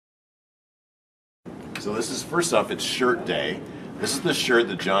So this is, first off, it's shirt day. This is the shirt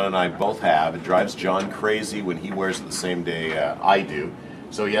that John and I both have. It drives John crazy when he wears it the same day I do.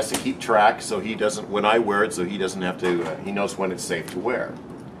 So he has to keep track so he doesn't, when I wear it, so he doesn't have to, he knows when it's safe to wear.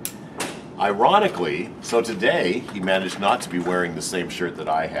 Ironically, so today he managed not to be wearing the same shirt that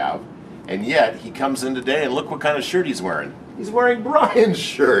I have, and yet he comes in today and look what kind of shirt he's wearing. He's wearing Brian's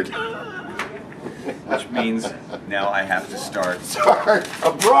shirt. Which means now I have to start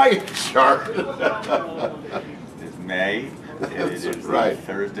a Brian shirt. It's May. It is right.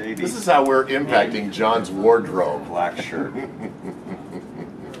 Thursday. This is how we're impacting John's wardrobe. Black shirt.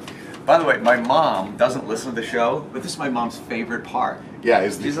 By the way, my mom doesn't listen to the show, but this is my mom's favorite part. Yeah,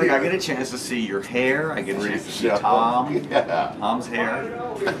 she's like, I get a chance to see your hair. I get a chance to see Tom. Yeah. Tom's hair.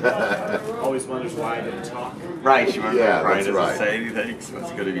 Always wonders why I didn't talk. Right, she wonders why Brian doesn't right. say anything, so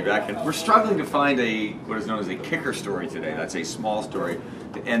it's good to be back. And we're struggling to find what is known as a kicker story today. That's a small story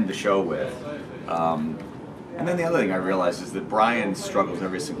to end the show with. And then the other thing I realized is that Brian struggles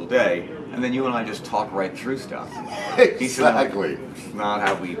every single day, and then you and I just talk right through stuff. Exactly. It's not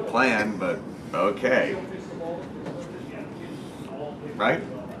how we planned, but okay. Right?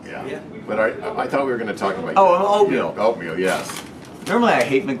 Yeah. But I thought we were going to talk about oatmeal. Oatmeal, yes. Normally I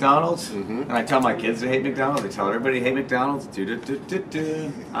hate McDonald's, and I tell my kids to hate McDonald's. I tell everybody to hate McDonald's.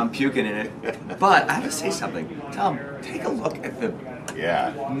 I'm puking in it. But I have to say something. Tom, take a look at the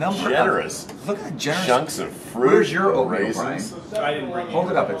number generous. Look at the generous chunks of fruit. Where's your oatmeal, raisins? Brian? I didn't bring it.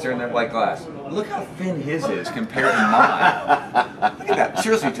 Hold it up. It's in that white glass. Look how thin his is compared to mine. Look at that.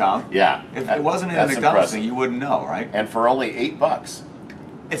 Seriously, Tom. Yeah. If it wasn't in a That's McDonald's impressive. thing, you wouldn't know, right? And for only $8.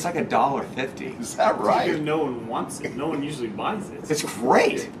 It's like $1.50. Is that Because right? no one wants it. No one usually buys it. It's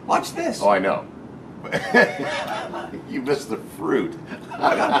great. Watch this. Oh, I know. You missed the fruit.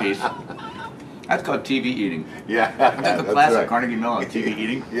 I got a piece. That's called TV eating. Yeah. I took a that's class right. at Carnegie Mellon on TV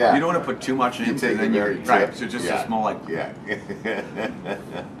eating. Yeah. You don't want to put too much in, You take and then it you're very right. tip. So just Yeah. a small Yeah.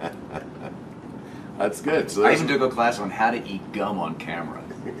 That's good. So I even took a class on how to eat gum on camera.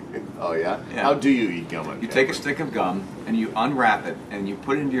 Oh yeah? Yeah. How do you eat gum on You camera? take a stick of gum and you unwrap it and you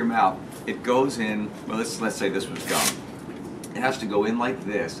put it into your mouth. It goes in. Well, let's say this was gum. It has to go in like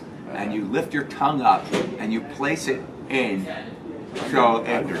this, and you lift your tongue up and you place it in. So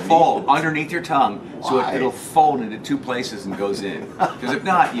it fold underneath your tongue, so it'll fold into two places and goes in. Because if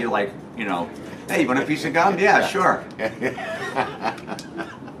not, you're like, hey, you want a piece of gum? Yeah, sure.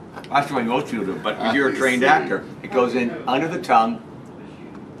 That's the way most people do it. But if you're a trained actor, it goes in under the tongue.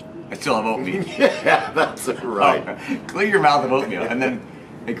 I still have oatmeal. Yeah, that's right. Clean your mouth of oatmeal, and then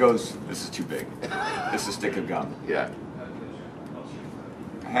it goes. This is too big. This is a stick of gum. Yeah.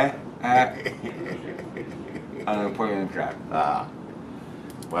 I'm gonna put it in the trap. Ah.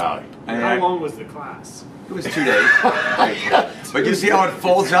 Wow. And How long was the class? It was 2 days. But you see how it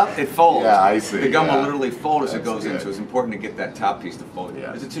folds up? It folds. Yeah, I see. The gum will Yeah. literally fold as it That's goes in, good. so it's important to get that top piece to fold.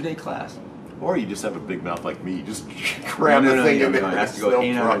 Yeah. It's a 2-day class. Or you just have a big mouth like me. You just cram the No, thing in no, there. it has to It's go no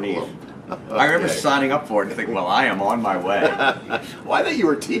in underneath. problem. I remember Okay. signing up for it and thinking, well, I am on my way. Well, I thought you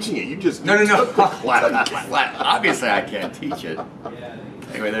were teaching it. You just No. took the class. Obviously, I can't teach it.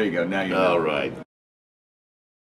 Anyway, there you go. Now you know. All right.